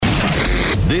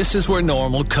This is where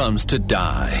normal comes to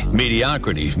die.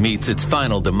 Mediocrity meets its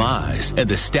final demise, and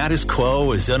the status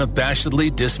quo is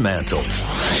unabashedly dismantled.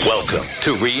 Welcome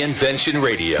to Reinvention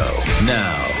Radio.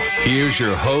 Now, here's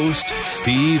your host,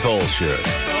 Steve Olsher.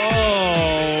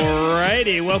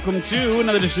 Alrighty, welcome to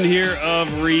another edition here of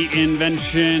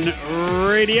Reinvention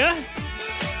Radio.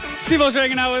 Steve Olsher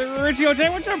hanging out with Richie O'Tay.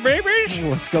 What's up, babies?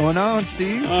 What's going on,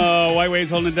 Steve? White Wave's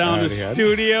holding it down in the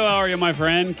studio. How are you, my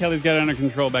friend? Kelly's got it under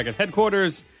control back at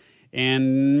headquarters.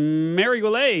 And Mary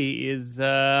Goulet is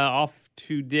off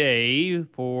today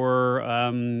for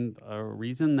a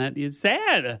reason that is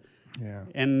sad. Yeah.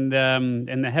 And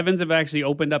the heavens have actually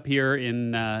opened up here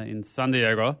in San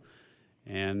Diego.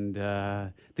 And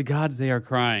the gods, they are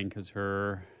crying because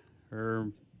her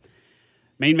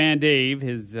main man, Dave,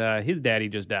 his daddy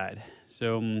just died.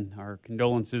 So our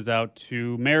condolences out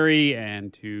to Mary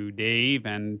and to Dave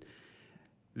and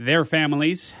their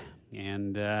families.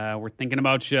 And we're thinking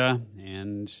about you.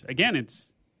 And again,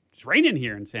 it's raining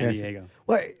here in San Diego.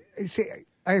 Well, see,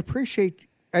 I appreciate.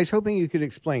 I was hoping you could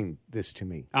explain this to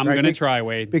me. I'm going to try,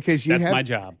 Wade. Because that's my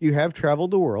job. You have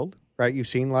traveled the world, right? You've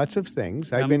seen lots of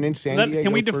things. I've been in San Diego.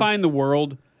 Can we define the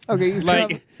world? Okay,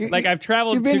 I've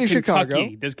traveled you've been to Chicago.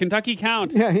 Kentucky. Does Kentucky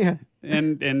count? Yeah.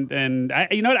 And I,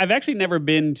 you know what? I've actually never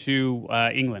been to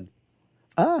England.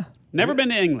 Never been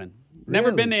to England.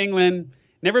 Never been to England.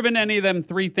 Never been to any of them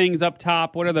three things up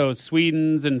top. What are those?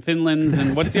 Swedens and Finlands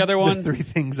and what's the other one? The three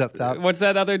things up top. What's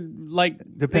that other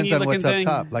Depends on what's thing?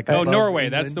 up top. Like Norway.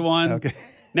 England. That's the one. Okay.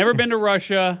 Never been to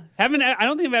Russia. I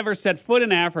don't think I've ever set foot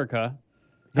in Africa.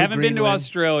 Haven't been to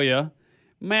Australia.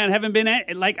 Man, haven't been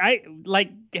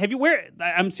have you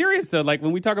I'm serious though, like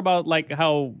when we talk about like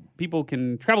how people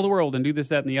can travel the world and do this,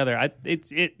 that, and the other, I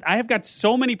have got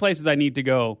so many places I need to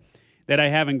go that I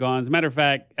haven't gone. As a matter of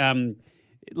fact,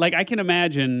 like I can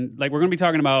imagine, like we're going to be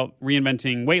talking about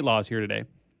reinventing weight loss here today,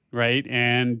 right?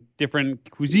 And different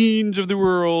cuisines of the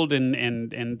world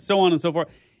and so on and so forth.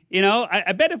 You know,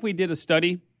 I bet if we did a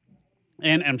study,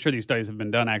 and I'm sure these studies have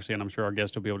been done, actually, and I'm sure our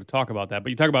guest will be able to talk about that.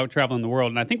 But you talk about traveling the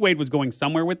world, and I think Wade was going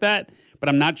somewhere with that, but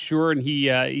I'm not sure, and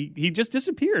he just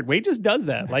disappeared. Wade just does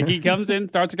that. Like, he comes in,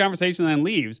 starts a conversation, and then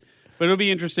leaves. But it'll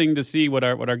be interesting to see what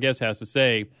our guest has to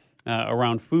say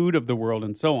around food of the world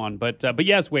and so on. But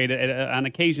yes, Wade, on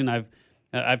occasion,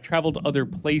 I've traveled to other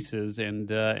places, and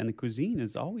the cuisine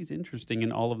is always interesting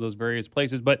in all of those various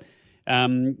places. But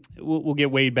we'll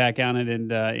get Wade back on it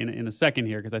in a second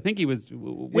here, because I think he was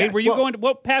Wade.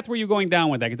 What path were you going down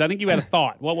with that? Because I think you had a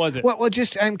thought. What was it? Well,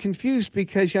 just I'm confused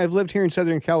because I've lived here in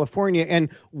Southern California, and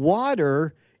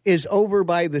water is over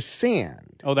by the sand.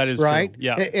 Oh, that is right. True.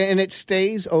 Yeah, and it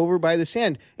stays over by the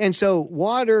sand, and so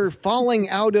water falling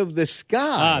out of the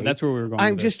sky. That's where we were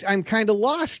going. I'm kind of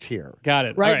lost here. Got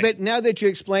it. Right? Right. But now that you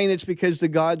explain it's because the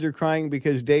gods are crying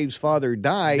because Dave's father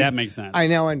died. That makes sense. I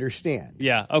now understand.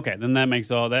 Yeah. Okay. Then that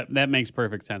makes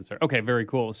perfect sense, sir. Okay. Very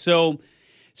cool. So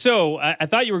I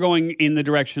thought you were going in the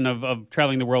direction of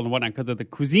traveling the world and whatnot because of the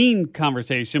cuisine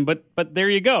conversation, but there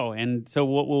you go. And so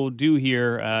what we'll do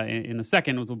here in a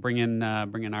second is we'll bring in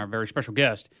our very special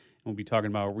guest. We'll be talking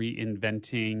about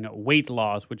reinventing weight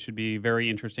loss, which should be very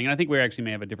interesting. And I think we actually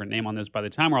may have a different name on this by the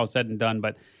time we're all said and done,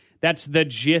 but that's the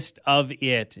gist of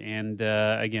it. And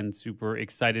again, super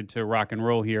excited to rock and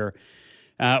roll here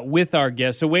with our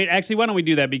guest. So wait, actually, why don't we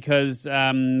do that? Because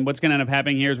what's going to end up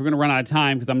happening here is we're going to run out of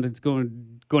time because I'm just going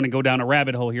to go down a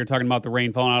rabbit hole here talking about the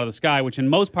rain falling out of the sky, which in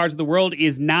most parts of the world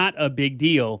is not a big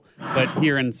deal, but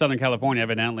here in Southern California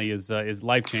evidently is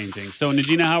life-changing. So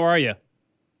Nagina, how are you?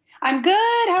 I'm good.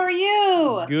 How are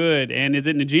you? Good. And is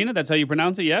it Nagina? That's how you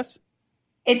pronounce it, yes?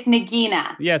 It's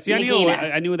Nagina. Yeah, see, I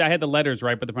knew that I had the letters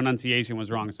right, but the pronunciation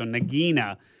was wrong. So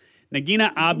Nagina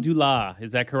Abdullah,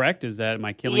 is that correct? Am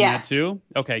I killing that too?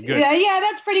 Okay, good. Yeah,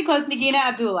 that's pretty close. Nagina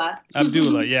Abdullah.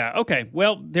 Abdullah, yeah. Okay,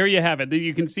 well, there you have it.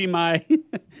 You can see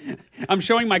I'm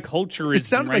showing my culture. It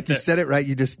sounded like you said it right.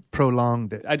 You just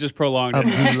prolonged it. I just prolonged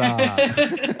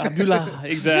it. Abdullah,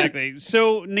 exactly.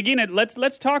 So, Nagina,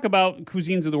 let's talk about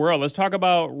cuisines of the world. Let's talk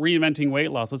about reinventing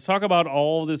weight loss. Let's talk about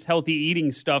all this healthy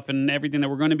eating stuff and everything that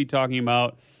we're going to be talking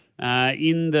about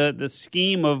in the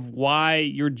scheme of why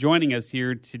you're joining us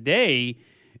here today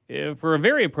for a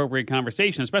very appropriate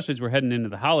conversation, especially as we're heading into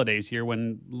the holidays here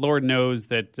when Lord knows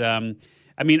that,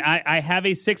 I have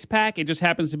a six-pack. It just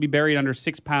happens to be buried under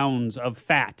 6 pounds of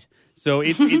fat. So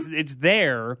it's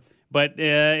there, but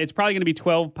it's probably going to be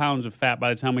 12 pounds of fat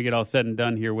by the time we get all said and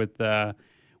done here with the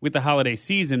holiday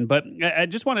season. But I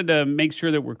just wanted to make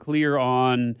sure that we're clear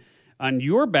on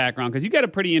your background, because you got a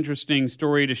pretty interesting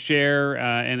story to share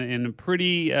and a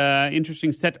pretty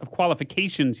interesting set of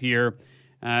qualifications here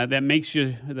that makes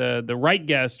you the right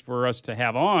guest for us to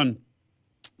have on.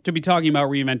 to be talking about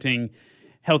reinventing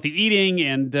healthy eating,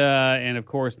 and of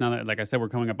course, now that, like I said, we're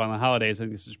coming up on the holidays, I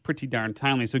think this is pretty darn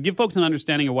timely. So give folks an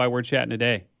understanding of why we're chatting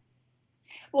today.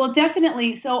 Well,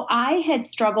 definitely. So I had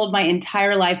struggled my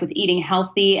entire life with eating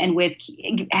healthy and with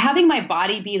having my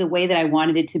body be the way that I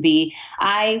wanted it to be.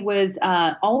 I was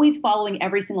always following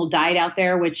every single diet out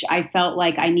there, which I felt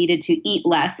like I needed to eat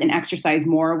less and exercise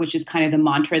more, which is kind of the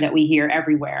mantra that we hear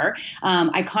everywhere.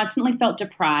 I constantly felt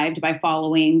deprived by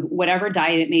following whatever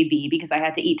diet it may be because I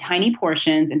had to eat tiny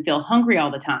portions and feel hungry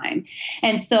all the time.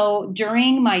 And so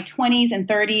during my 20s and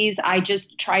 30s, I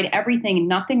just tried everything.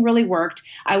 Nothing really worked.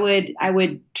 I would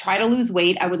try to lose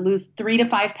weight. I would lose 3 to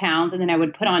 5 pounds, and then I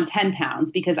would put on 10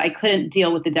 pounds because I couldn't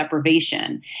deal with the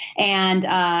deprivation. And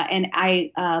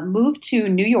I moved to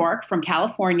New York from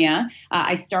California.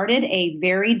 I started a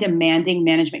very demanding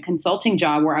management consulting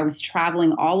job where I was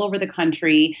traveling all over the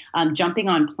country, jumping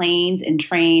on planes and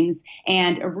trains,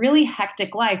 and a really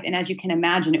hectic life. And as you can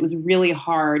imagine, it was really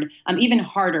hard, even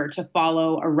harder to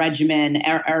follow a regimen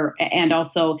and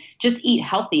also just eat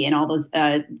healthy in all those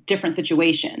different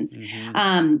situations.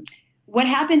 Mm-hmm. What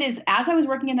happened is, as I was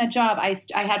working in that job, I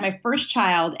had my first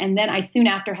child, and then I soon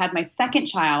after had my second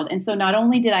child. And so not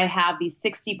only did I have these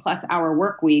 60-plus hour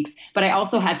work weeks, but I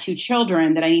also had 2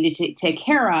 children that I needed to take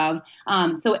care of.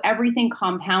 So everything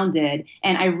compounded,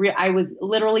 and I was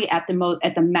literally at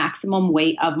the maximum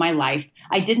weight of my life.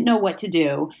 I didn't know what to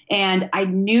do, and I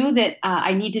knew that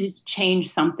I needed to change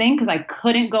something because I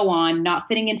couldn't go on not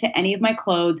fitting into any of my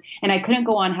clothes, and I couldn't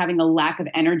go on having a lack of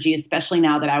energy, especially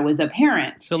now that I was a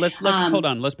parent. So let's hold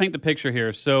on. Let's paint the picture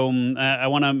here. So I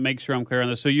want to make sure I'm clear on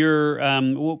this. So you're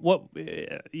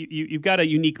you've got a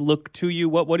unique look to you.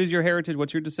 What is your heritage?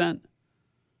 What's your descent?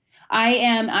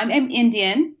 I'm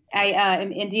Indian. I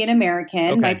am Indian American.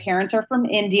 Okay. My parents are from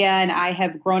India, and I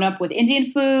have grown up with Indian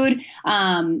food,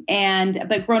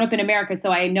 but grown up in America,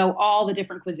 so I know all the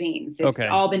different cuisines. It's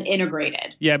all been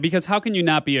integrated. Yeah, because how can you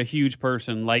not be a huge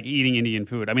person like eating Indian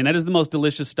food? I mean, that is the most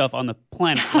delicious stuff on the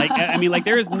planet. Like, I mean, like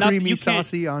there is nothing creamy,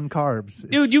 saucy on carbs.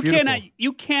 Dude,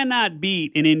 you cannot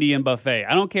beat an Indian buffet.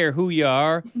 I don't care who you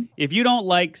are. If you don't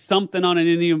like something on an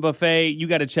Indian buffet, you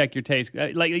got to check your taste.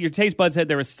 Like your taste buds said,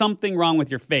 there is something wrong with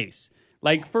your face.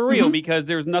 Like, for real, because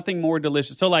there's nothing more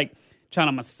delicious. So, like,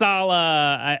 chana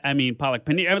masala, I mean, palak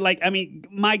paneer. Like, I mean,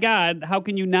 my God, how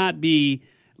can you not be,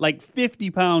 like,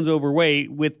 50 pounds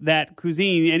overweight with that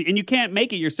cuisine? And you can't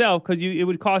make it yourself because it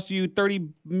would cost you $30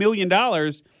 million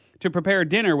to prepare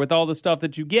dinner with all the stuff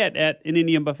that you get at an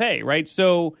Indian buffet, right?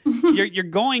 So, you're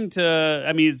going to,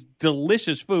 I mean, it's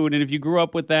delicious food. And if you grew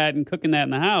up with that and cooking that in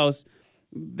the house,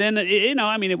 then,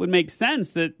 I mean, it would make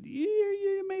sense that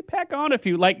pack on a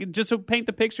few. Like, just to paint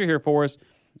the picture here for us,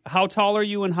 how tall are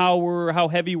you and how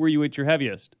heavy were you at your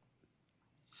heaviest?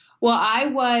 Well, I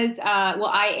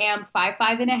am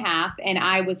 5'5.5", and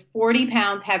I was 40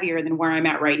 pounds heavier than where I'm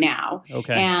at right now.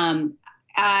 Okay.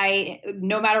 I,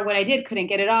 no matter what I did, couldn't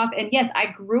get it off. And yes, I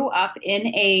grew up in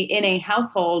a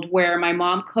household where my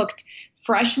mom cooked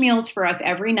fresh meals for us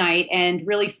every night, and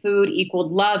really food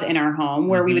equaled love in our home,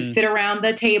 where we would sit around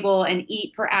the table and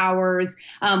eat for hours.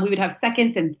 We would have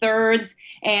seconds and thirds,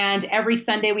 and every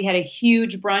Sunday we had a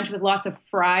huge brunch with lots of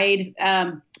fried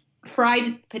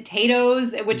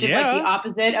potatoes, which is like the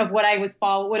opposite of what I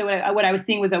was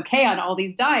seeing was okay on all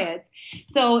these diets.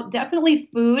 So definitely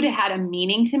food had a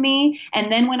meaning to me.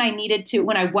 And then when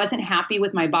I wasn't happy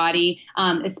with my body,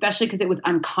 especially because it was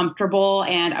uncomfortable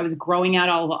and I was growing out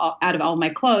of all my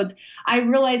clothes, I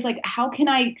realized, like, how can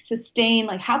I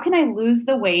lose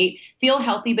the weight, feel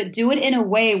healthy, but do it in a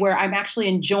way where I'm actually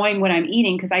enjoying what I'm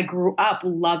eating, because I grew up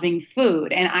loving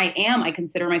food, and I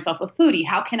consider myself a foodie.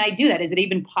 How can I do that? Is it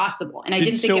even possible? And I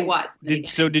didn't think it was.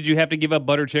 Did you have to give up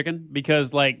butter chicken?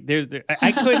 Because, like,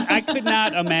 I could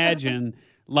not imagine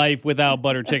life without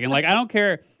butter chicken. Like, I don't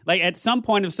care. Like, at some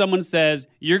point, if someone says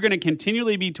you're going to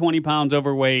continually be 20 pounds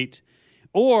overweight,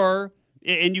 and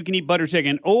you can eat butter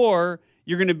chicken, or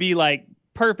you're going to be like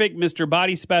perfect Mr.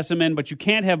 Body Specimen, but you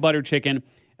can't have butter chicken.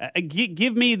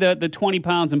 Give me the 20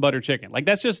 pounds and butter chicken. Like,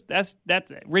 that's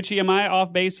Richie, am I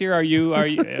off base here? Are you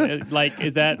like,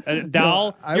 is that a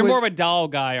dal? No, You're more of a dal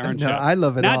guy, aren't you? No, I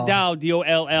love it. Not dal,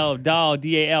 D-O-L-L, dal,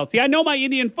 D-A-L. See, I know my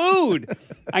Indian food.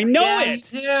 I know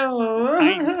it.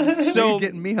 You're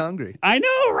getting me hungry. I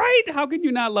know, right? How can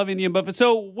you not love Indian buffet?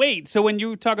 So when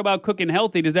you talk about cooking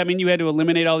healthy, does that mean you had to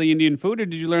eliminate all the Indian food, or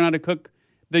did you learn how to cook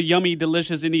the yummy,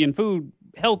 delicious Indian food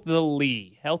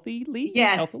healthily?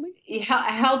 Yes. Healthily?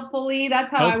 Healthfully.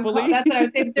 That's what I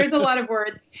would say. There's a lot of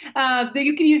words.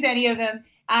 You can use any of them.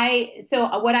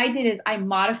 So what I did is I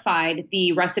modified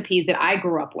the recipes that I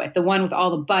grew up with, the one with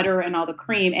all the butter and all the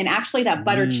cream. And actually that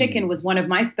butter chicken was one of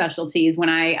my specialties. When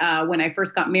I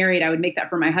first got married, I would make that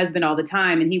for my husband all the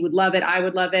time and he would love it. I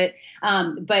would love it.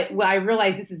 But I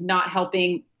realized this is not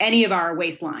helping any of our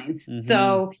waistlines.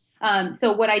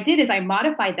 So what I did is I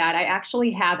modified that. I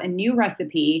actually have a new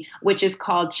recipe, which is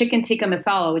called chicken tikka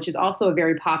masala, which is also a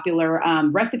very popular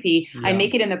recipe. Yeah. I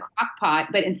make it in the crock pot,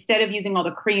 but instead of using all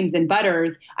the creams and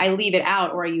butters, I leave it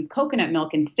out, or I use coconut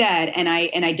milk instead. And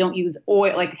I don't use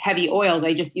oil, like heavy oils.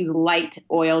 I just use light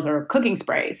oils or cooking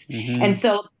sprays. And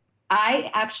so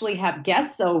I actually have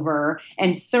guests over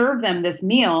and serve them this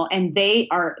meal, and they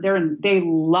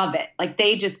love it. Like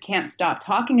they just can't stop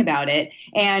talking about it.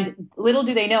 And little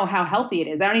do they know how healthy it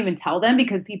is. I don't even tell them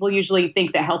because people usually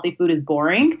think that healthy food is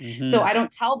boring. So I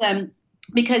don't tell them,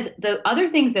 because the other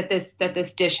things that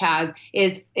this dish has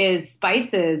is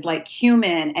spices like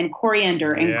cumin and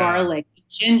coriander and garlic,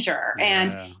 ginger.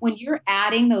 And when you're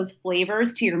adding those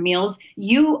flavors to your meals,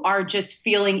 you are just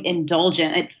feeling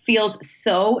indulgent. It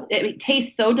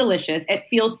tastes so delicious. It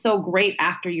feels so great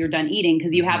after you're done eating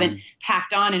because you haven't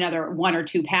packed on another 1 or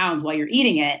 2 pounds while you're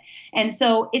eating it. And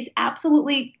so it's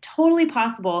absolutely totally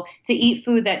possible to eat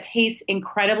food that tastes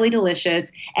incredibly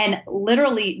delicious and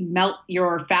literally melt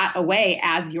your fat away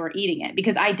as you're eating it.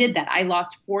 Because I did that. I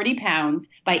lost 40 pounds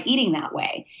by eating that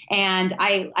way. And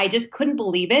I just couldn't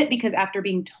believe it, because after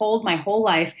being told my whole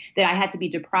life that I had to be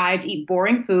deprived, eat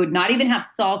boring food, not even have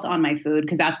salt on my food,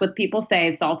 because that's what people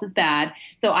say, salt is bad.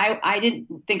 So I didn't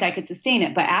think I could sustain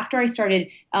it. But after I started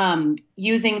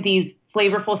using these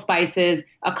flavorful spices,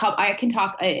 I can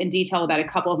talk in detail about a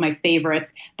couple of my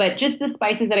favorites, but just the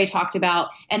spices that I talked about,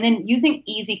 and then using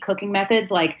easy cooking methods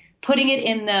like putting it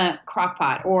in the crock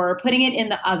pot or putting it in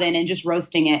the oven and just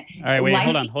roasting it. All right, wait,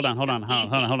 hold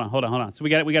on. So we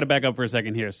got to back up for a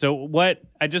second here. So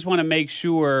I just want to make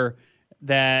sure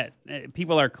that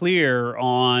people are clear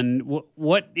on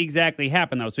what exactly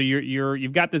happened though. So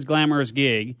you've got this glamorous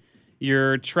gig.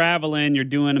 You're traveling, you're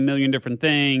doing a million different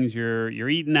things, you're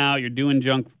eating out, you're doing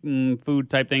junk food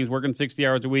type things, working 60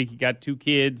 hours a week, you got 2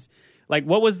 kids. Like,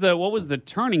 what was the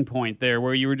turning point there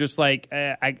where you were just like,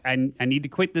 I need to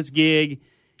quit this gig,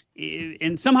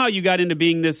 and somehow you got into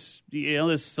being this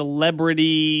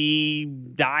celebrity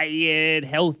diet,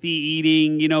 healthy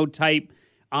eating, type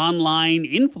online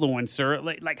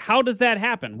influencer. Like how does that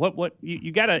happen? What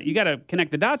you gotta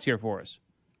connect the dots here for us.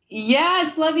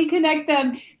 Yes, let me connect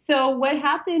them. So what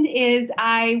happened is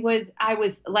I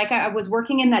was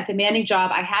working in that demanding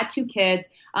job. I had 2 kids.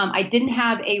 I didn't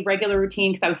have a regular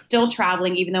routine because I was still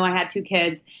traveling, even though I had 2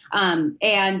 kids.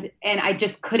 And I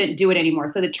just couldn't do it anymore.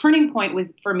 So the turning point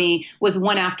for me was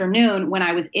one afternoon when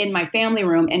I was in my family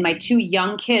room and my 2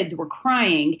 young kids were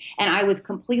crying and I was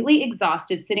completely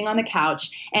exhausted sitting on the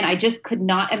couch, and I just could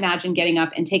not imagine getting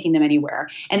up and taking them anywhere.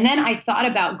 And then I thought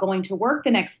about going to work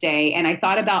the next day, and I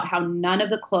thought about how none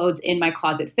of the clothes in my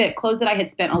closet fit, clothes that I had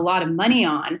spent a lot of money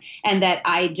on and that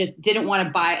I just didn't want to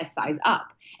buy a size up.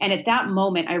 And at that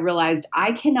moment, I realized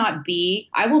I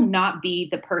will not be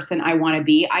the person I want to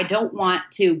be. I don't want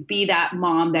to be that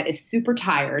mom that is super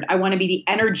tired. I want to be the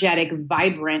energetic,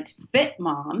 vibrant, fit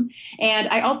mom. And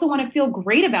I also want to feel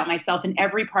great about myself in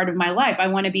every part of my life. I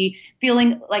want to be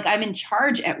feeling like I'm in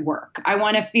charge at work. I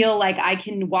want to feel like I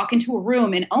can walk into a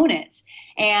room and own it.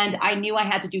 And I knew I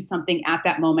had to do something at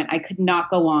that moment. I could not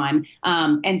go on.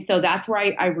 And so that's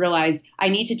where I realized I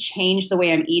need to change the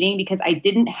way I'm eating, because I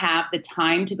didn't have the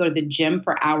time to go to the gym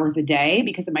for hours a day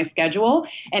because of my schedule.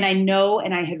 And I know,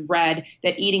 and I had read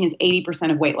that eating is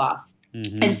 80% of weight loss.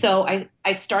 And so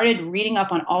I started reading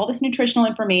up on all this nutritional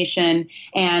information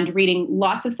and reading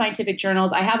lots of scientific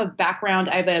journals. I have a background.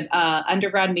 I have an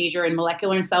undergrad major in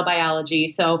molecular and cell biology.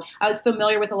 So I was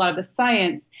familiar with a lot of the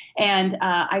science. And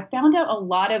I found out a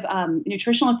lot of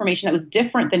nutritional information that was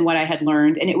different than what I had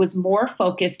learned. And it was more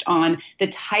focused on the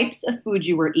types of food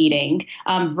you were eating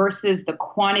versus the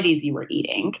quantities you were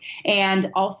eating. And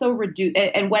also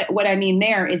what I mean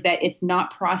there is that it's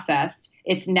not processed.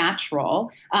 It's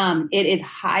natural. It is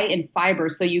high in fiber,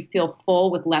 so you feel full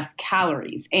with less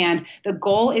calories. And the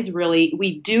goal is really,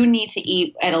 we do need to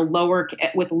eat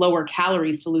with lower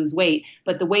calories to lose weight.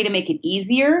 But the way to make it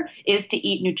easier is to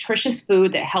eat nutritious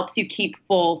food that helps you keep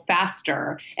full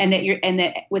faster, and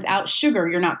that without sugar,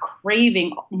 you're not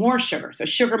craving more sugar. So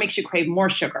sugar makes you crave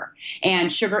more sugar,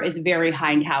 and sugar is very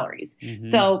high in calories.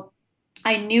 So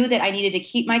I knew that I needed to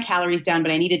keep my calories down,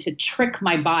 but I needed to trick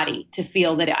my body to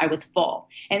feel that I was full.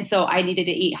 And so I needed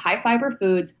to eat high fiber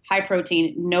foods, high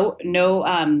protein, no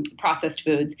processed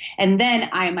foods. And then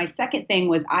my second thing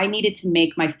was I needed to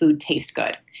make my food taste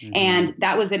good. Mm-hmm. And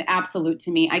that was an absolute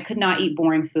to me. I could not eat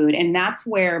boring food. And that's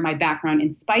where my background in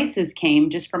spices came,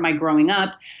 just from my growing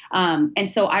up. And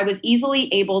so I was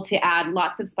easily able to add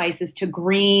lots of spices to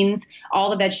greens, all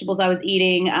the vegetables I was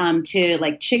eating, to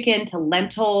like chicken, to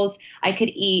lentils. I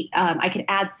could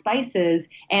add spices,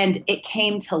 and it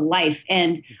came to life.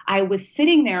 And I was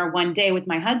sitting there one day with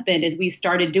my husband as we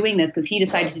started doing this, because he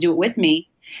decided to do it with me.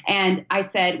 And I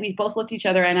said, we both looked at each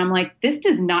other, and I'm like, this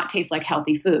does not taste like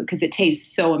healthy food, because it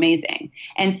tastes so amazing.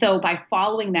 And so by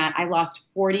following that, I lost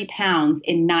 40 pounds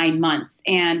in 9 months,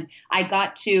 and I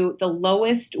got to the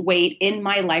lowest weight in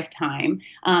my lifetime.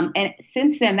 And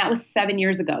since then, that was 7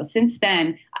 years ago. Since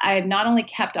then, I have not only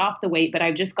kept off the weight, but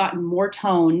I've just gotten more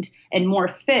toned and more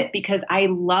fit, because I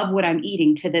love what I'm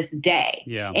eating to this day.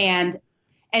 Yeah. And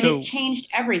it changed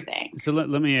everything. So let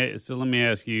me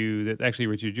ask you that. Actually,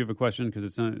 Richard, do you have a question? Because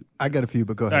it's not. I got a few,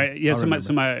 but go ahead. All right, yeah.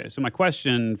 So my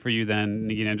question for you then,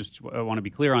 just I want to be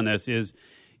clear on this is,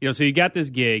 so you got this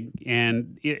gig,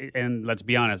 and let's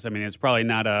be honest. I mean, it's probably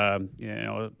not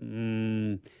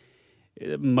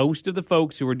most of the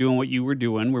folks who were doing what you were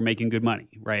doing were making good money,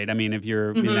 right? I mean, if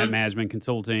you're in that management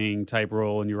consulting type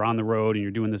role and you're on the road and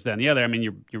you're doing this, that, and the other, I mean,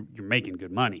 you're making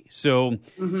good money. So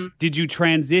did you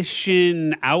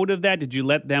transition out of that? Did you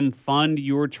let them fund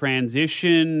your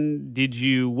transition? Did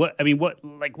you, what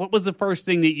was the first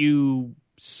thing that you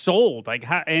sold? Like,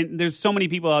 how, and there's so many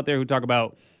people out there who talk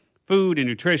about food and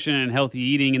nutrition and healthy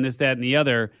eating and this, that, and the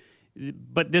other.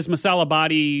 But this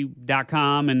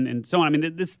masalabody.com and so on, I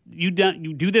mean, you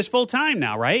do this full time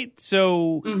now, right?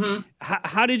 So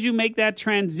how did you make that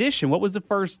transition? What was the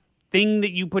first thing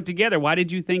that you put together? Why did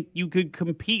you think you could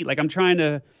compete? Like, I'm trying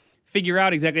to figure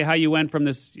out exactly how you went from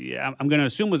this, I'm going to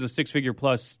assume was a 6-figure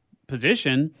plus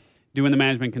position doing the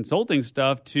management consulting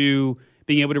stuff, to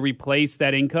being able to replace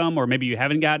that income, or maybe you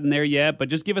haven't gotten there yet, but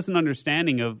just give us an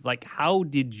understanding of, like, how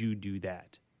did you do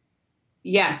that?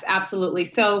 Yes, absolutely.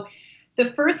 So the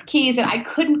first key is that I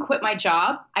couldn't quit my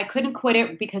job. I couldn't quit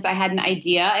it because I had an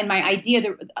idea. And my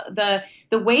idea,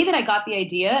 the way that I got the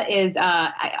idea is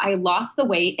I lost the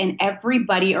weight, and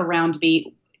everybody around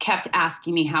me kept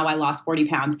asking me how I lost 40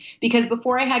 pounds. Because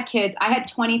before I had kids, I had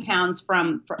 20 pounds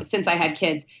since I had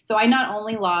kids. So I not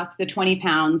only lost the 20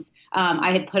 pounds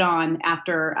I had put on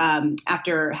after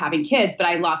having kids, but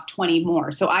I lost 20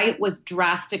 more. So I was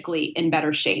drastically in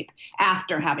better shape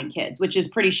after having kids, which is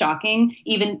pretty shocking.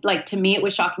 Even, like, to me, it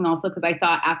was shocking also, because I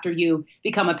thought after you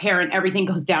become a parent, everything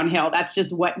goes downhill. That's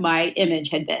just what my image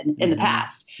had been in the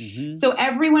past. So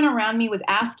everyone around me was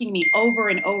asking me over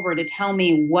and over to tell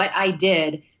me what I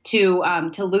did to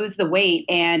lose the weight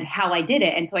and how I did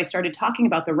it. And so I started talking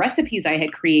about the recipes I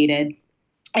had created,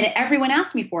 and everyone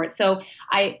asked me for it. So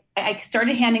I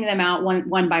started handing them out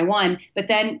one by one, but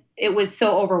then it was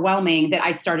so overwhelming that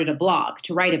I started a blog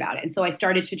to write about it. And so I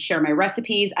started to share my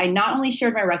recipes. I not only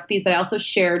shared my recipes, but I also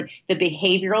shared the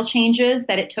behavioral changes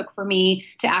that it took for me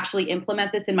to actually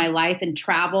implement this in my life and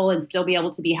travel and still be able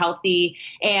to be healthy.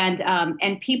 And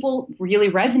people really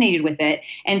resonated with it.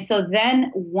 And so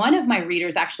then one of my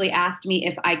readers actually asked me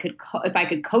if I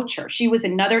could coach her. She was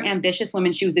another ambitious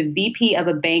woman. She was a VP of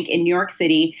a bank in New York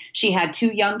City. She had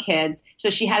 2 young kids. So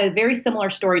she had a very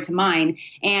similar story to mine.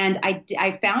 And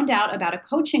I found out about a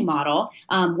coaching model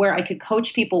where I could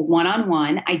coach people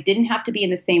one-on-one. I didn't have to be in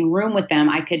the same room with them.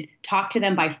 I could talk to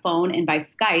them by phone and by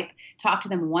Skype, talk to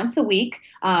them once a week,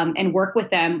 and work with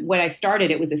them. When I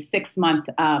started, it was a 6-month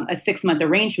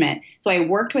arrangement. So I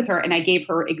worked with her, and I gave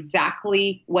her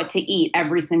exactly what to eat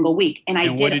every single week. And I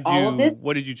did all of this.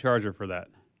 What did you charge her for that?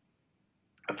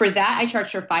 For that, I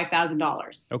charged her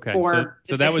 $5,000. Okay, for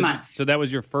so that was months. So that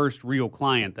was your first real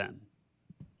client then.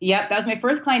 Yep, that was my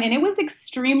first client, and it was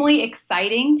extremely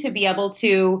exciting to be able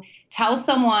to tell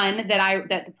someone that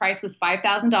the price was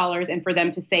 $5,000 and for them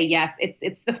to say yes.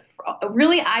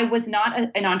 Really, I was not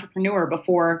an entrepreneur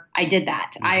before I did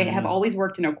that. I have always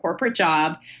worked in a corporate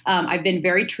job. I've been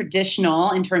very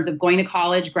traditional in terms of going to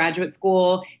college, graduate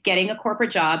school, getting a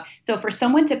corporate job. So for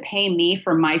someone to pay me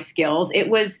for my skills, I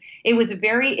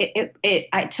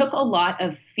took a lot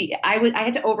of fear. I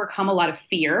had to overcome a lot of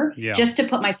fear just to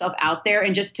put myself out there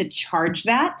and just to charge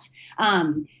that.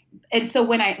 And so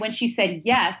when she said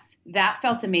yes, that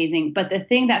felt amazing. But the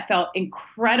thing that felt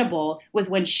incredible was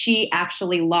when she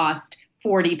actually lost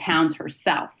 40 pounds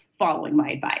herself following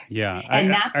my advice. Yeah.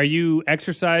 And are you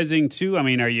exercising too? I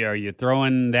mean, are you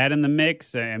throwing that in the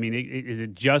mix? I mean, is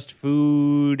it just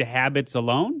food habits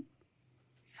alone?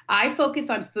 I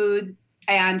focus on food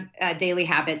and daily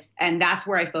habits. And that's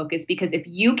where I focus, because if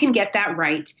you can get that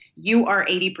right, you are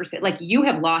 80%, like, you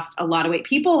have lost a lot of weight.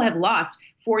 People have lost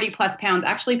 40 plus pounds.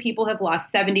 Actually, people have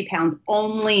lost 70 pounds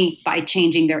only by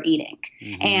changing their eating.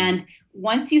 Mm-hmm. And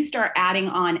once you start adding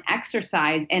on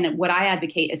exercise, and what I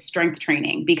advocate is strength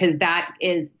training, because that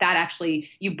actually,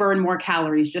 you burn more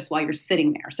calories just while you're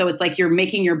sitting there. So it's like you're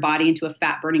making your body into a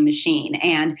fat burning machine,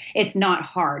 and it's not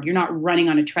hard. You're not running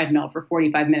on a treadmill for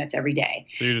 45 minutes every day.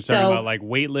 So you're just talking about like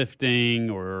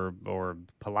weightlifting or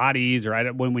Pilates,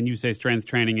 or when you say strength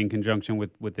training in conjunction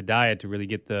with the diet to really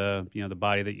get the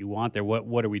body that you want there,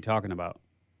 what are we talking about?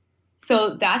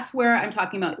 So that's where I'm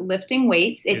talking about lifting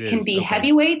weights. It can be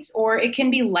heavy weights, or it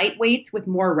can be light weights with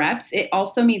more reps. It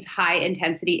also means high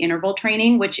intensity interval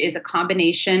training, which is a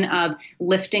combination of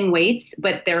lifting weights,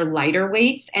 but they're lighter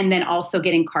weights, and then also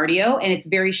getting cardio. And it's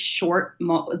very short.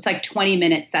 It's like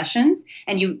 20-minute sessions,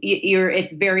 and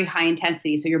it's very high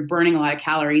intensity. So you're burning a lot of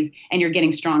calories and you're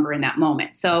getting stronger in that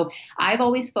moment. So I've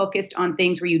always focused on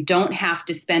things where you don't have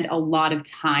to spend a lot of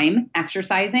time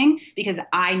exercising, because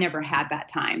I never had that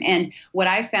time. And what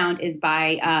I found is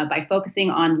by focusing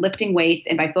on lifting weights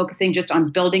and by focusing just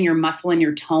on building your muscle and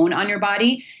your tone on your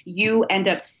body, you end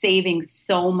up saving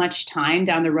so much time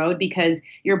down the road, because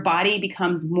your body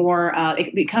becomes more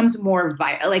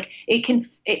like it can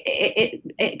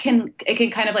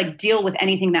kind of like deal with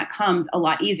anything that comes a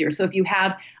lot easier. So if you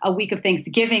have a week of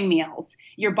Thanksgiving meals,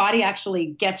 your body actually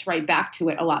gets right back to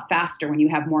it a lot faster when you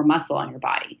have more muscle on your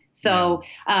body. So,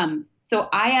 So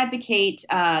I advocate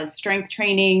strength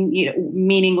training,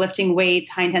 meaning lifting weights,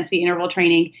 high intensity interval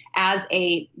training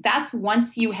that's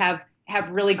once you have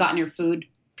really gotten your food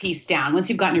piece down, once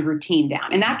you've gotten your routine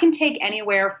down. And that can take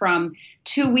anywhere from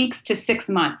 2 weeks to 6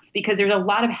 months, because there's a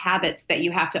lot of habits that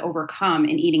you have to overcome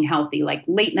in eating healthy, like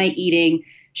late night eating,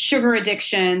 sugar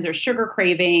addictions or sugar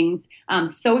cravings,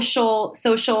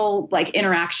 social like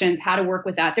interactions, how to work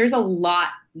with that. There's a lot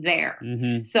there.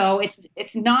 Mm-hmm. So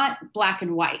it's not black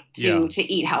and white to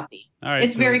eat healthy. All right,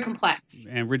 it's very complex.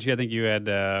 And Richie, I think you had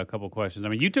a couple questions. I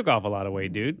mean, you took off a lot of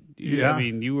weight, dude. Yeah. I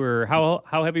mean, you were, how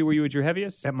heavy were you at your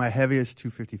heaviest? At my heaviest,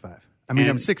 255. I mean,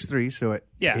 I'm 6'3", so it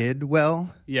hid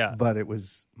well. Yeah. But it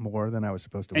was more than I was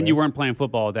supposed to weigh. And you weren't playing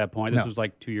football at that point. This was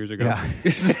like 2 years ago. Yeah,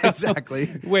 exactly.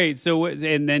 Wait,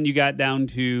 and then you got down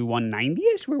to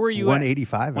 190-ish? Where were you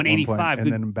 185 at? 185.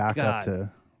 And then back up to,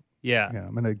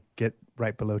 I'm going to get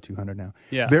right below 200 now.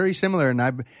 Yeah. Very similar.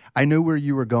 And I know where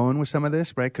you were going with some of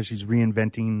this, right? Because she's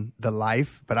reinventing the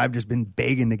life. But I've just been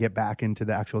begging to get back into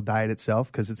the actual diet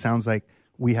itself, because it sounds like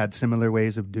we had similar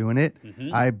ways of doing it.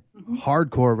 Mm-hmm. I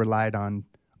hardcore relied on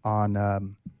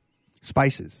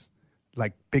spices,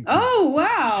 like big time. Oh,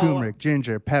 wow. Turmeric,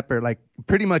 ginger, pepper, like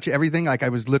pretty much everything. Like I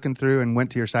was looking through and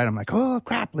went to your site. I'm like, oh,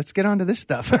 crap, let's get onto this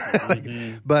stuff.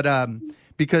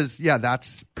 Because,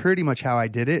 that's pretty much how I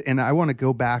did it. And I want to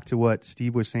go back to what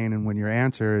Steve was saying, and when your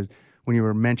answer is, when you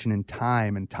were mentioning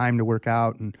time and time to work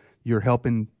out, and you're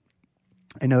helping,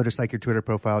 I noticed like your Twitter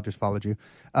profile just followed you.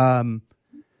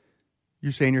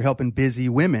 You're saying you're helping busy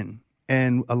women.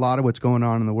 And a lot of what's going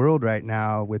on in the world right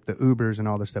now with the Ubers and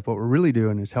all this stuff, what we're really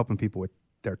doing is helping people with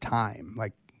their time,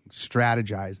 like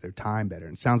strategize their time better.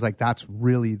 And it sounds like that's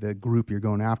really the group you're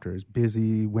going after, is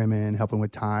busy women, helping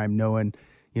with time, knowing,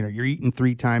 you're eating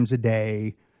 3 times a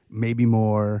day, maybe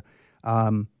more.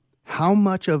 How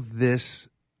much of this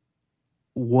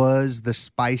was the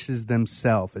spices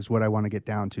themselves is what I want to get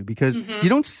down to, because you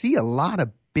don't see a lot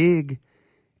of big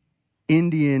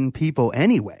Indian people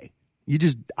anyway.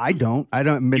 I don't. I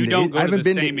haven't to the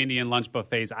been same Indian lunch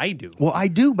buffets I do. Well, I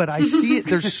do, but I see it.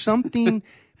 There's something,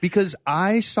 because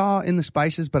I saw in the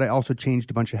spices, but I also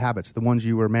changed a bunch of habits. The ones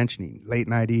you were mentioning, late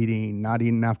night eating, not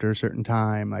eating after a certain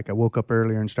time. Like I woke up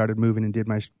earlier and started moving and did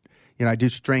my, I do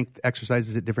strength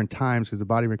exercises at different times because the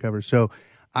body recovers. So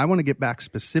I want to get back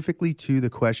specifically to the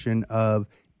question of,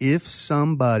 if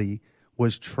somebody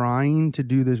was trying to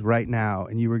do this right now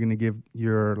and you were going to give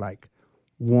your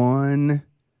one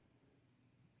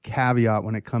caveat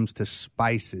when it comes to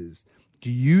spices,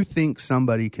 do you think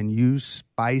somebody can use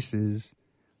spices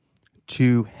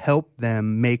to help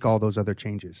them make all those other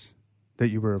changes that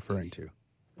you were referring to?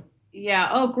 Yeah.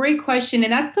 Oh, great question.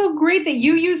 And that's so great that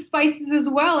you use spices as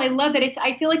well. I love that.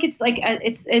 I feel like it's like,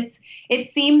 it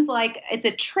seems like it's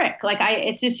a trick.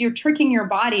 It's just, you're tricking your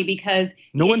body, because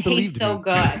no one tastes so me.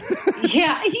 Good.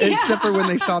 Yeah. Except for when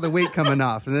they saw the weight coming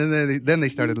off, and then they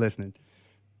started listening.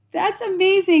 That's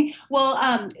amazing.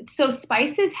 Well, so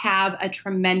spices have a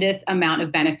tremendous amount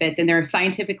of benefits, and they're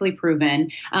scientifically proven.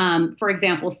 For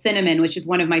example, cinnamon, which is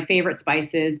one of my favorite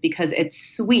spices because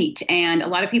it's sweet. And a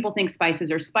lot of people think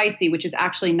spices are spicy, which is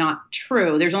actually not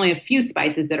true. There's only a few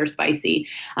spices that are spicy.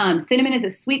 Cinnamon is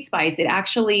a sweet spice. It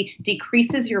actually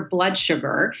decreases your blood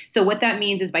sugar. So what that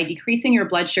means is by decreasing your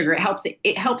blood sugar,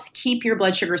 it helps keep your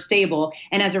blood sugar stable.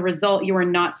 And as a result, you are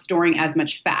not storing as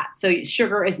much fat. So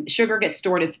sugar gets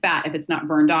stored as fat if it's not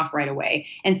burned off right away.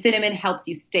 And cinnamon helps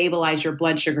you stabilize your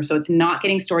blood sugar, so it's not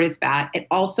getting stored as fat. It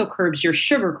also curbs your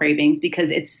sugar cravings because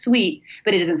it's sweet,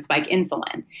 but it doesn't spike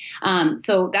insulin.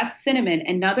 So that's cinnamon.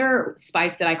 Another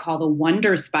spice that I call the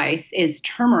wonder spice is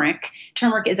turmeric.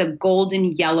 Turmeric is a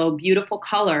golden yellow, beautiful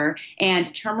color,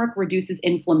 and turmeric reduces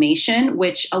inflammation,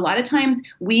 which a lot of times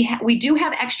we do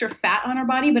have extra fat on our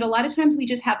body, but a lot of times we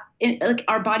just have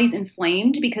our body's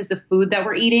inflamed because the food that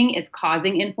we're eating is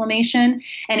causing inflammation,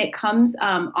 and it comes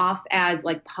off as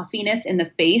like puffiness in the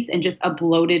face and just a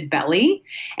bloated belly.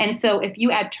 And so if you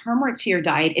add turmeric to your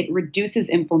diet, it reduces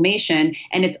inflammation,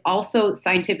 and it's also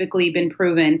scientifically been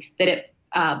proven that it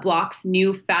blocks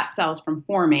new fat cells from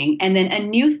forming. And then a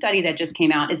new study that just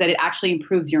came out is that it actually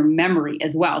improves your memory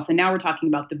as well. So now we're talking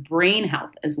about the brain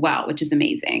health as well, which is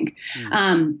amazing.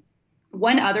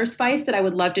 One other spice that I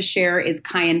would love to share is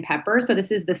cayenne pepper. So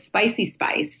this is the spicy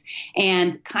spice,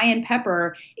 and cayenne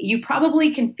pepper, you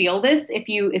probably can feel this if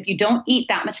you don't eat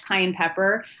that much cayenne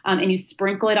pepper and you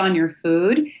sprinkle it on your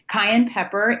food. Cayenne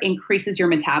pepper increases your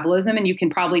metabolism, and you can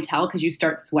probably tell because you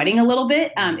start sweating a little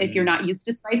bit if you're not used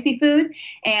to spicy food.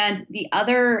 And the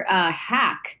other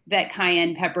hack that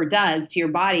cayenne pepper does to your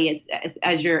body is,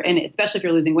 and especially if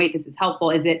you're losing weight, this is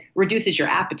helpful, is it reduces your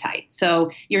appetite. So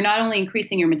you're not only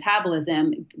increasing your metabolism,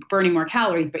 burning more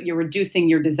calories, but you're reducing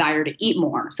your desire to eat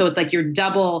more. So it's like you're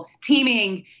double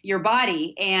teaming your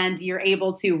body, and you're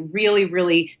able to really,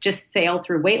 really just sail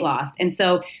through weight loss. And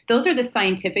so those are the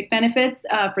scientific benefits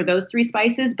for those three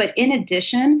spices. But in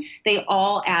addition, they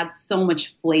all add so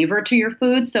much flavor to your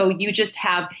food. So you just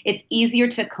it's easier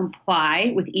to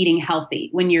comply with eating healthy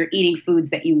when you're eating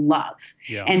foods that you love.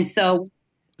 Yeah. And so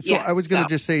I was going to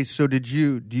just say, so do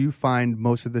you find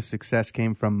most of the success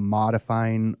came from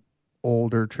modifying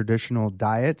older traditional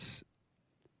diets?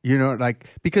 Like,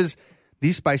 because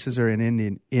these spices are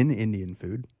in Indian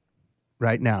food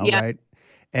right now, right?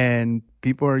 And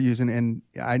people are using, and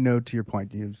I know to your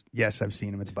point, yes, I've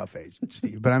seen them at the buffets,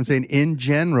 Steve, but I'm saying in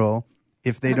general,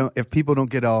 if people don't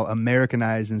get all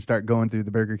Americanized and start going through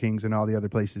the Burger Kings and all the other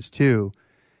places too,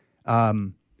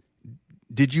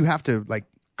 did you have to like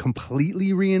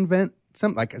completely reinvent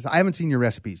something? Like, I haven't seen your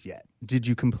recipes yet. Did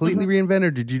you completely reinvent,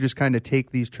 or did you just kind of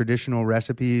take these traditional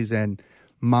recipes and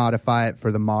modify it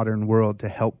for the modern world to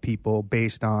help people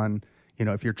based on,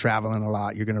 if you're traveling a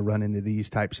lot, you're going to run into these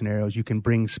type scenarios. You can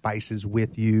bring spices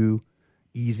with you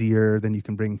easier than you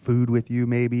can bring food with you,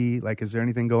 maybe. Like, is there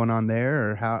anything going on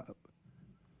there, or how?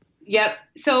 Yep.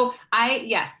 So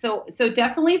So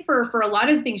definitely for a lot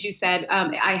of the things you said,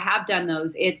 I have done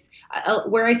those. It's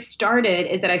where I started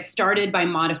is that I started by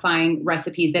modifying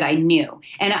recipes that I knew.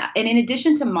 And in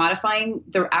addition to modifying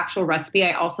the actual recipe,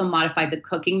 I also modified the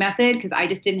cooking method because I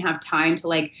just didn't have time to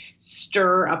like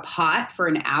stir a pot for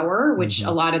an hour, which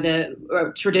a lot of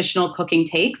the traditional cooking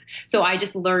takes. So I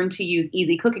just learned to use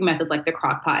easy cooking methods like the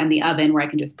crock pot and the oven, where I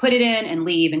can just put it in and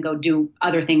leave and go do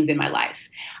other things in my life.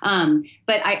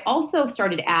 But I also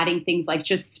started adding things like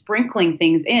just sprinkling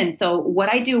things in. So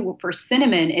what I do for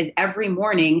cinnamon is every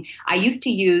morning I used to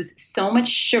use so much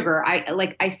sugar.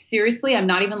 I seriously, I'm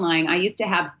not even lying. I used to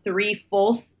have 3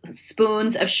 full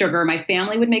spoons of sugar. My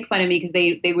family would make fun of me because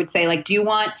they would say like,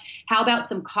 how about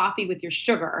some coffee with your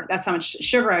sugar? That's how much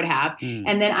sugar I would have.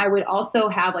 And then I would also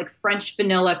have like French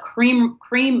vanilla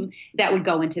cream that would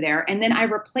go into there. And then I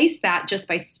replaced that just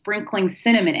by sprinkling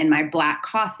cinnamon in my black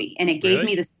coffee. And it gave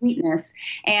me the sweetness.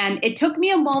 And it took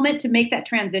me a moment to make that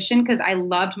transition because I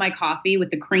loved my coffee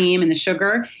with the cream and the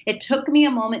sugar. It took me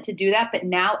a moment to do that. But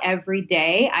now every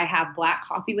day I have black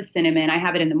coffee with cinnamon. I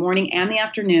have it in the morning and the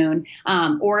afternoon.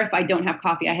 Or if I don't have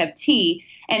coffee, I have tea.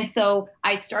 And so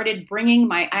I started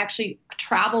I actually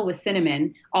travel with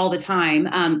cinnamon all the time,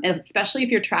 especially if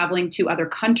you're traveling to other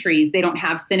countries. They don't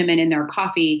have cinnamon in their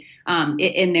coffee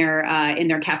in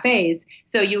their cafes.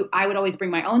 So I would always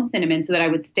bring my own cinnamon so that I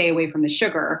would stay away from the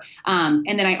sugar. And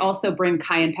then I also bring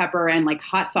cayenne pepper and like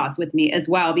hot sauce with me as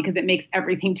well because it makes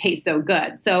everything taste so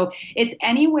good. So it's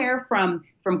anywhere from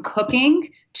cooking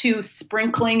to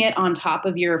sprinkling it on top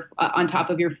of your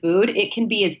food. It can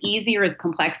be as easy or as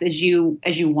complex as you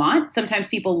want. Sometimes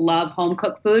people love home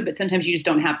cooked food, but sometimes you just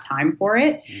don't have time for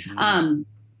it.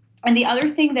 And the other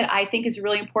thing that I think is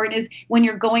really important is when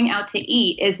you're going out to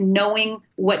eat is knowing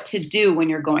what to do when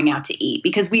you're going out to eat,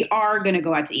 because we are going to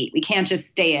go out to eat. We can't just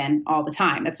stay in all the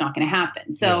time. That's not going to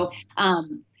happen. So,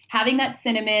 having that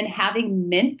cinnamon, having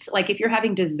mint, like if you're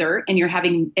having dessert and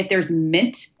if there's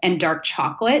mint and dark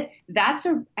chocolate, that's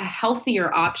a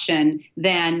healthier option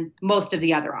than most of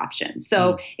the other options.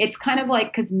 So it's kind of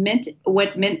like, because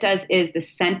what mint does is the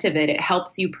scent of it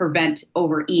helps you prevent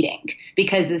overeating,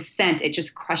 because the scent, it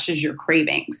just crushes your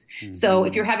cravings. So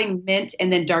if you're having mint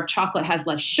and then dark chocolate has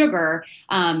less sugar,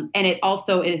 and it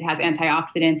has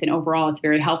antioxidants, and overall it's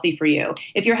very healthy for you.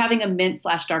 If you're having a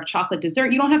mint/dark chocolate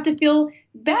dessert, you don't have to feel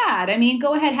bad. I mean,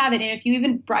 go ahead, have it. And if you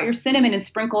even brought your cinnamon and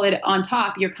sprinkle it on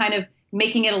top, you're kind of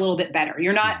making it a little bit better.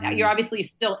 You're obviously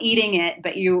still eating it,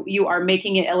 but you are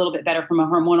making it a little bit better from a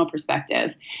hormonal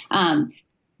perspective.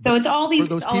 So it's all these. For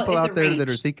those people out there that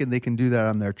are thinking they can do that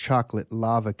on their chocolate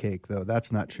lava cake, though,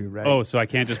 that's not true, right? Oh, so I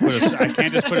can't just put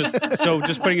so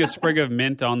just putting a sprig of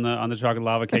mint on the chocolate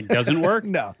lava cake doesn't work?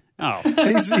 No. Oh,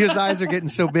 his eyes are getting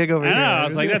so big over here. I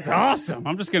was like, that's awesome.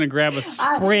 I'm just going to grab a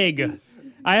sprig.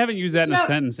 I haven't used that in a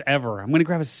sentence ever. I'm going to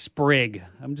grab a sprig.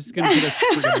 I'm just going to put a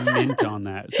sprig of mint on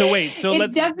that. So wait,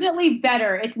 it's definitely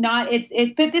better. It's not.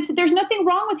 But there's nothing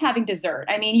wrong with having dessert.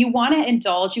 I mean, you want to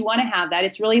indulge. You want to have that.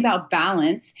 It's really about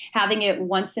balance. Having it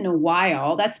once in a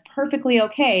while, that's perfectly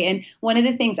okay. And one of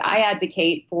the things I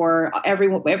advocate for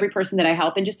every person that I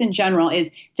help, and just in general, is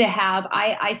to have.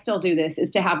 I still do this. Is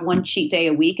to have one cheat day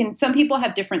a week. And some people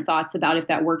have different thoughts about if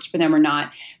that works for them or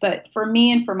not. But for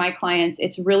me and for my clients,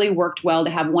 it's really worked well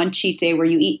to have one cheat day where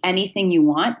you eat anything you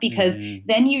want, because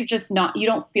then you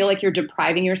don't feel like you're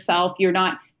depriving yourself. You're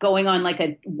not going on like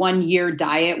a 1 year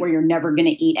diet where you're never going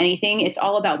to eat anything. It's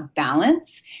all about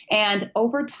balance. And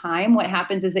over time, what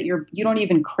happens is that you don't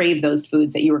even crave those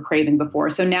foods that you were craving before.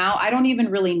 So now I don't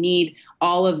even really need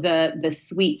all of the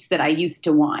sweets that I used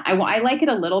to want. I like it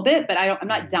a little bit, but I'm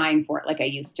not dying for it like I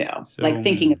used to, like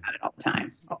thinking about it all the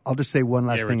time. I'll just say one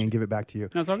last thing and give it back to you.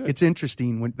 No, it's all good. It's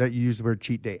interesting that you use the word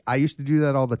cheat day. I used to do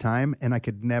that all the time, and I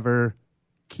could never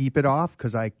keep it off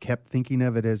because I kept thinking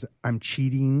of it as I'm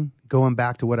cheating, going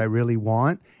back to what I really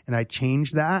want. And I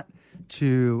changed that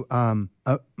to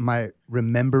my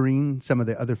remembering some of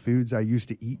the other foods I used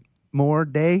to eat more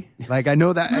day. Like, I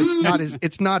know that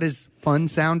it's not as fun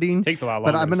sounding. It takes a lot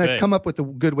longer. But I'm going to come up with a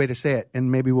good way to say it, and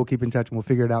maybe we'll keep in touch and we'll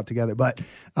figure it out together. But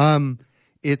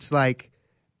it's like,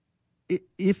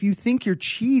 if you think you're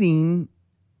cheating,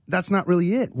 that's not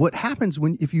really it. What happens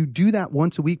if you do that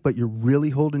once a week, but you're really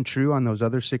holding true on those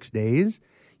other 6 days,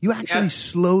 you actually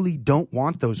slowly don't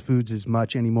want those foods as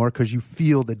much anymore because you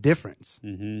feel the difference.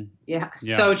 Yeah,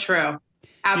 so true.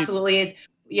 Absolutely.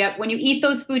 When you eat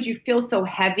those foods, you feel so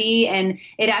heavy, and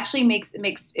it actually makes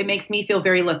me feel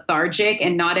very lethargic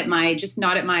and not at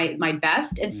my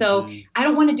best. And so I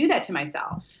don't want to do that to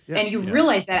myself. Yeah. And you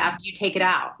realize that after you take it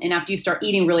out and after you start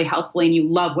eating really healthfully and you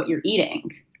love what you're eating.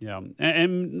 Yeah.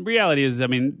 And reality is, I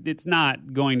mean, it's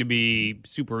not going to be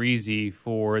super easy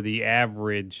for the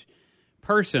average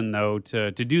person, though,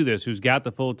 to do this, who's got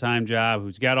the full-time job,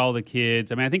 who's got all the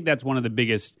kids. I mean, I think that's one of the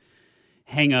biggest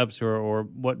hang-ups or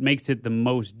what makes it the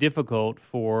most difficult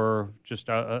for just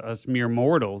us mere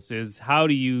mortals is how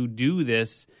do you do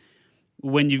this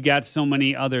when you've got so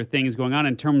many other things going on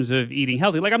in terms of eating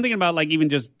healthy. Like, I'm thinking about, like, even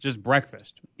just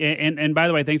breakfast. And by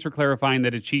the way, thanks for clarifying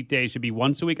that a cheat day should be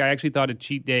once a week. I actually thought a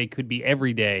cheat day could be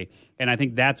every day, and I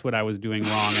think that's what I was doing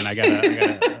wrong, and I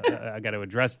gotta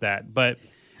address that. But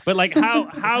like,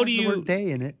 how do you? It has the word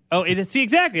day in it. Oh, see,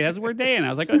 exactly. It has the word day in it. I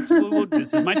was like, oh,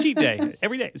 this is my cheat day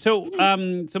every day. So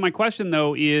my question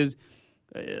though is,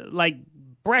 like,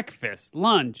 breakfast,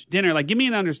 lunch, dinner. Like, give me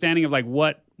an understanding of like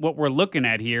what we're looking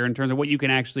at here in terms of what you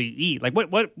can actually eat. Like,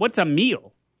 what's a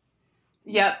meal?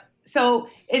 Yep. So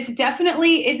this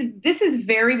is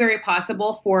very, very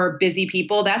possible for busy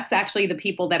people. That's actually the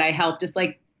people that I help. Just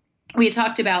like we had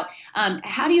talked about,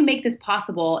 how do you make this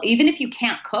possible? Even if you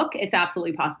can't cook, it's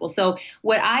absolutely possible. So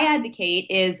what I advocate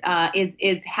is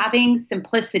having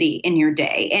simplicity in your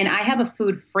day. And I have a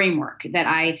food framework that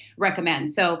I recommend.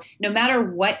 So no matter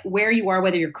where you are,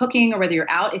 whether you're cooking or whether you're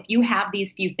out, if you have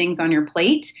these few things on your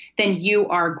plate, then you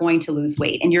are going to lose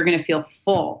weight and you're going to feel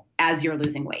full as you're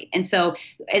losing weight. And so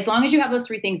as long as you have those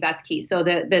three things, that's key. So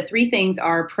the three things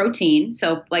are protein.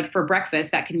 So like for breakfast,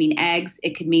 that could mean eggs.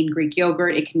 It could mean Greek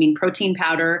yogurt. It could mean protein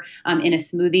powder in a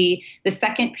smoothie. The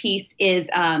second piece is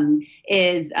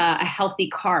a healthy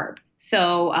carb.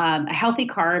 So a healthy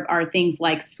carb are things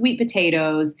like sweet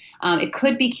potatoes. It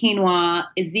could be quinoa,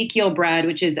 Ezekiel bread,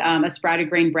 which is a sprouted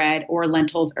grain bread, or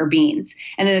lentils or beans.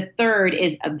 And then the third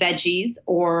is veggies,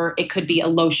 or it could be a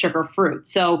low sugar fruit.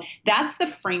 So that's the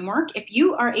framework. If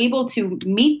you are able to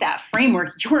meet that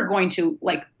framework, you're going to,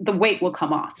 like, the weight will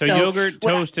come off. So yogurt,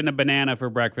 toast, and a banana for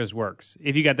breakfast works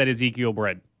if you got that Ezekiel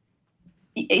bread.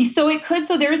 So it could.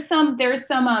 So there's some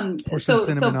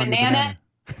so banana.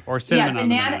 Or cinnamon on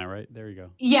the banana, right? There you go.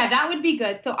 Yeah, that would be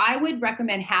good. So I would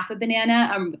recommend half a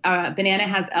banana. Banana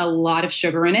has a lot of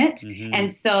sugar in it. Mm-hmm. And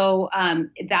so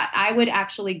that I would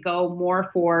actually go more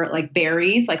for like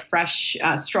berries, like fresh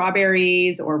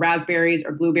strawberries or raspberries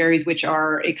or blueberries, which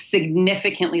are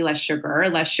significantly less sugar.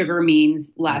 Less sugar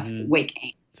means less weight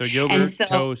gain. So yogurt,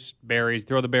 toast, berries.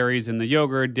 Throw the berries in the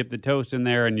yogurt, dip the toast in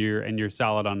there, and you're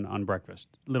solid on breakfast.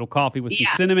 A little coffee with some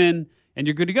cinnamon, and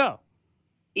you're good to go.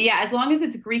 Yeah, as long as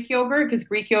it's Greek yogurt, because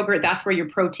Greek yogurt, that's where your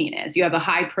protein is. You have a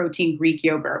high protein Greek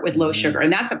yogurt with low sugar,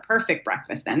 and that's a perfect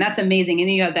breakfast then. That's amazing. And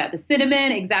then you have the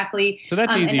cinnamon, exactly. So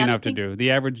that's easy enough to do.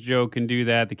 The average Joe can do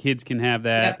that. The kids can have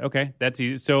that. Yep. Okay, that's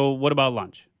easy. So what about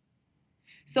lunch?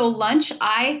 So lunch,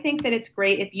 I think that it's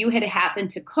great if you had happened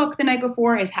to cook the night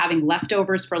before, is having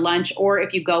leftovers for lunch, or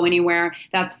if you go anywhere,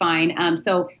 that's fine.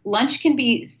 So lunch can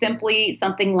be simply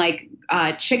something like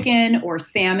chicken or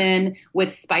salmon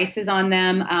with spices on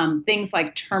them. Things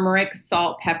like turmeric,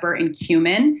 salt, pepper, and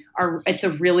cumin it's a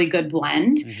really good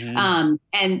blend. Mm-hmm.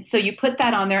 And so you put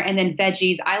that on there, and then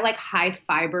veggies. I like high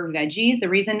fiber veggies. The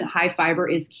reason high fiber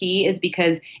is key is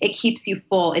because it keeps you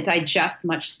full. It digests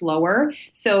much slower,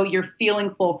 so you're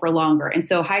feeling full for longer. And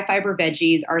so high fiber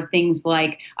veggies are things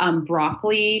like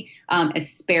broccoli,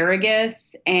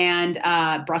 asparagus, and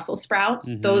Brussels sprouts.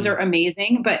 Mm-hmm. Those are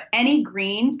amazing. But any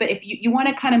greens, but if you want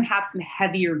to kind of have some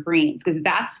heavier greens, because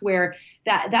that's where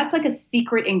that's like a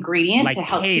secret ingredient like to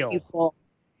help kale. Keep you full.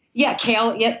 Yeah,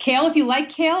 kale. Yeah, kale. If you like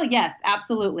kale, yes,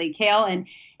 absolutely. Kale, and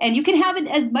you can have it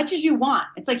as much as you want.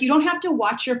 It's like you don't have to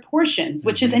watch your portions,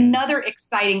 which is another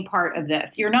exciting part of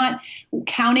this. You're not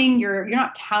counting you're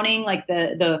not counting like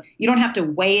the you don't have to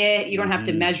weigh it, you don't have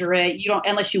to measure it. You don't,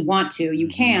 unless you want to. You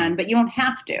can, but you don't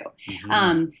have to.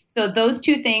 So those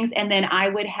two things, and then I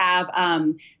would have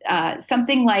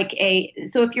something like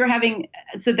so if you're having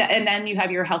and then you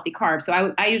have your healthy carbs.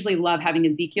 So I usually love having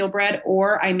Ezekiel bread,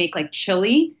 or I make like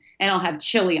chili. And I'll have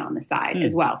chili on the side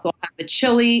as well. So I'll have the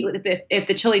chili. If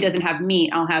the chili doesn't have meat,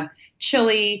 I'll have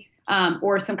chili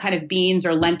or some kind of beans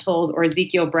or lentils or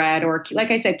Ezekiel bread, or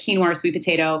like I said, quinoa or sweet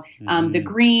potato, the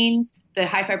greens, the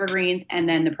high fiber greens, and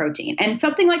then the protein. And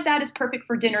something like that is perfect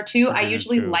for dinner too. I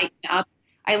usually lighten up.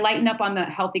 I lighten up on the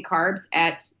healthy carbs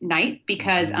at night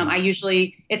because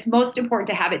it's most important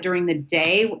to have it during the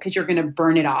day because you're going to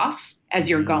burn it off as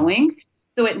you're going.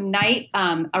 So at night,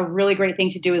 a really great thing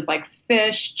to do is like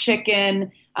fish,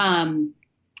 chicken,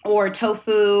 or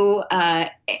tofu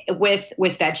with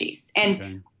veggies.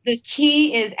 And the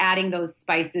key is adding those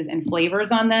spices and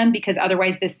flavors on them, because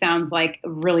otherwise this sounds like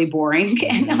really boring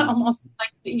and almost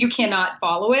like you cannot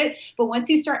follow it. But once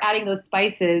you start adding those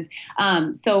spices,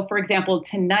 so for example,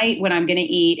 tonight what I'm going to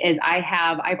eat is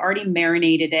I've already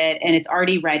marinated it and it's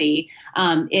already ready.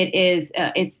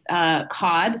 It's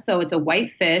cod, so it's a white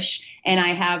fish. And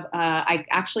I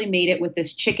actually made it with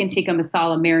this chicken tikka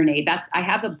masala marinade. I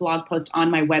have a blog post on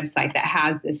my website that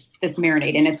has this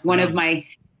marinade, and it's one of my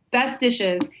best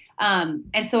dishes.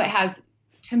 And so it has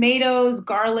tomatoes,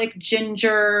 garlic,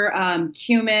 ginger,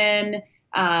 cumin,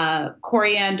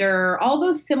 coriander, all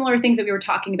those similar things that we were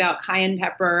talking about, cayenne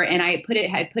pepper. And I had put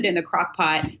it in the crock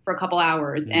pot for a couple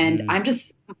hours. And I'm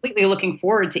just completely looking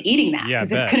forward to eating that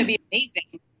because it's going to be amazing.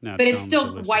 No, but it's still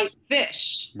delicious. White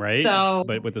fish, right? So,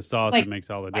 but with the sauce, it makes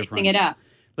all the difference. Spicing it up.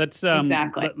 Let's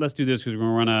let's do this because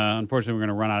unfortunately, we're going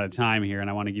to run out of time here, and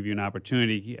I want to give you an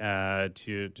opportunity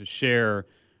to share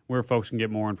where folks can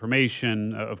get more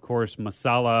information. Of course,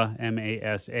 Masala,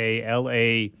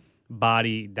 MASALA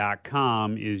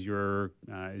body.com is your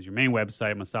main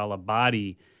website,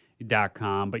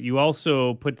 masalabody.com. But you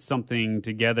also put something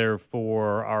together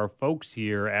for our folks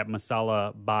here at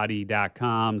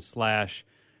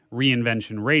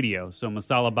masalabody.com/reinvention radio. So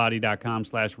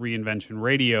masalabody.com/reinvention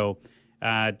radio.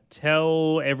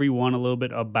 Tell everyone a little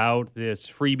bit about this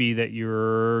freebie that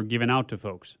you're giving out to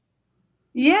folks.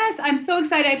 Yes, I'm so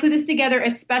excited. I put this together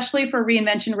especially for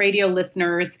Reinvention Radio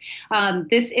listeners.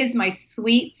 This is my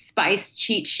sweet spice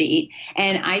cheat sheet,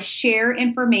 and I share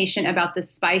information about the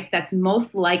spice that's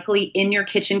most likely in your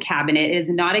kitchen cabinet. It is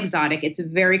not exotic. It's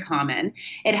very common.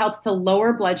 It helps to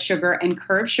lower blood sugar and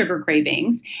curb sugar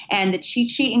cravings, and the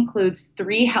cheat sheet includes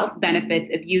 3 health benefits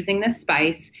of using this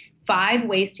spice, 5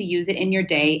 ways to use it in your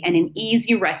day and an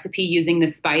easy recipe using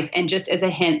this spice. And just as a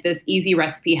hint, this easy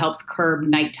recipe helps curb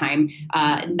nighttime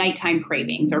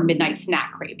cravings or midnight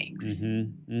snack cravings.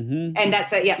 And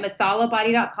that's at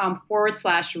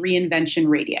masalabody.com/reinvention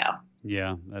radio.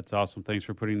 Yeah, that's awesome. Thanks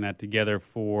for putting that together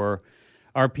for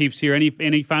our peeps here.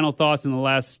 Any final thoughts in the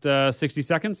last 60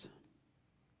 seconds?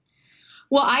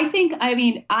 Well,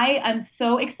 I am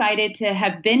so excited to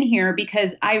have been here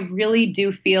because I really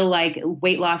do feel like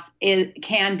weight loss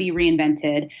can be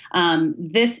reinvented.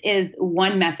 This is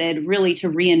one method really to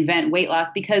reinvent weight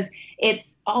loss because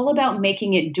it's all about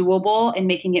making it doable and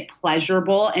making it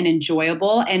pleasurable and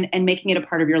enjoyable and making it a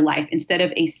part of your life instead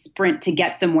of a sprint to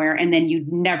get somewhere and then you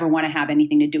never want to have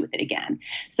anything to do with it again.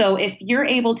 So if you're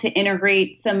able to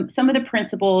integrate some of the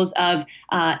principles of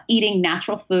eating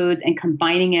natural foods and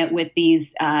combining it with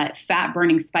these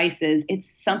fat-burning spices, it's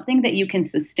something that you can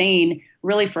sustain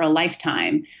really for a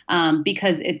lifetime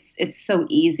because it's so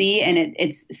easy and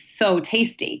it's so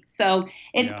tasty. So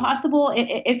it's possible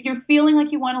if you're feeling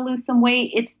like you want to lose some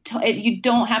weight, you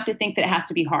don't have to think that it has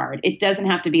to be hard. It doesn't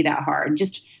have to be that hard.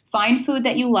 Just find food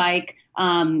that you like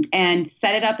and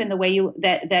set it up in the way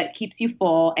that keeps you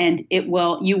full, and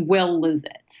you will lose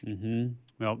it. Mm-hmm.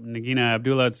 Well, Negina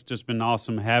Abdullah, it's just been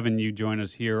awesome having you join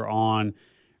us here on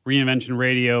Reinvention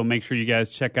Radio. Make sure you guys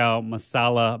check out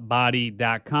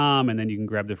masalabody.com, and then you can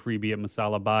grab the freebie at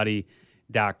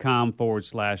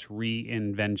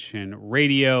masalabody.com/reinvention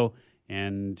radio.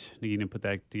 And Negina put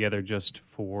that together just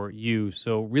for you.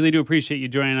 So really do appreciate you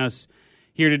joining us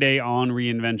here today on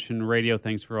Reinvention Radio.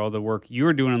 Thanks for all the work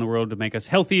you're doing in the world to make us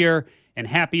healthier and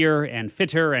happier and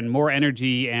fitter and more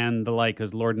energy and the like,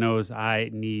 because Lord knows I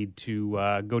need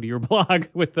to go to your blog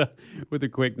with the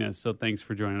quickness. So thanks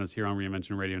for joining us here on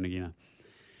Reinvention Radio, Negina.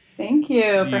 Thank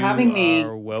you for having me. You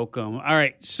are welcome. All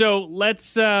right, so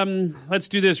let's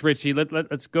do this, Richie.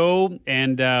 Let's go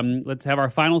and let's have our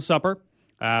final supper.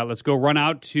 Let's go run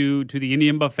out to the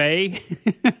Indian buffet,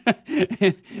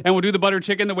 and we'll do the butter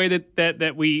chicken the way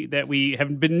that we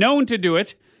have been known to do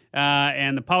it,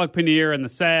 and the palak paneer and the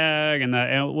sag, and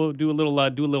we'll do a little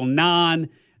naan.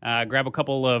 Grab a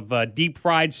couple of deep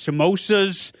fried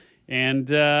samosas, and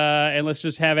let's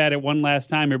just have at it one last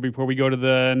time here before we go to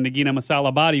the Negina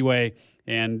Masala Body way,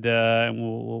 and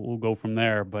we'll go from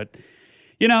there. But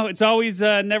you know, it's always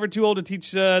never too old to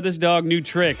teach this dog new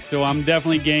tricks, so I'm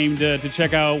definitely game to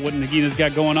check out what Negina's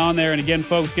got going on there. And again,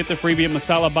 folks, get the freebie at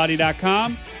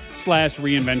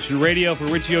masalabody.com/reinvention radio. For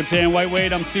Richie Ote and White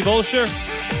Wade, I'm Steve Olsher.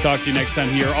 Talk to you next time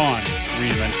here on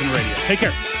Reinvention Radio. Take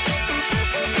care.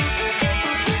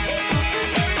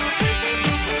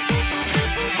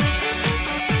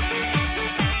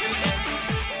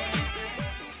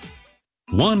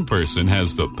 One person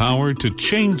has the power to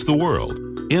change the world,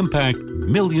 impact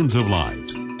millions of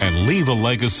lives, and leave a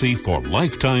legacy for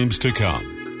lifetimes to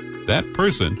come. That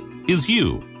person is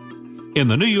you. In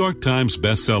the New York Times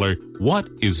bestseller, What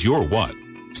is Your What?,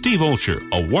 Steve Olsher,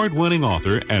 award-winning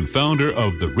author and founder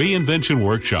of the Reinvention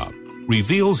Workshop,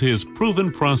 reveals his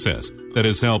proven process that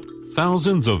has helped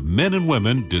thousands of men and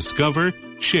women discover,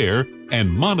 share, and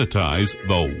monetize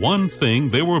the one thing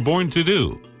they were born to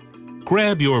do.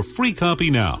 Grab your free copy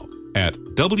now at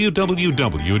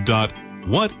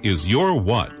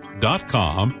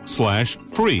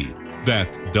www.whatisyourwhat.com/free.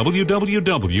 That's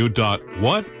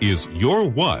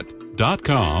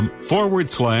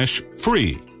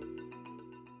www.whatisyourwhat.com/free.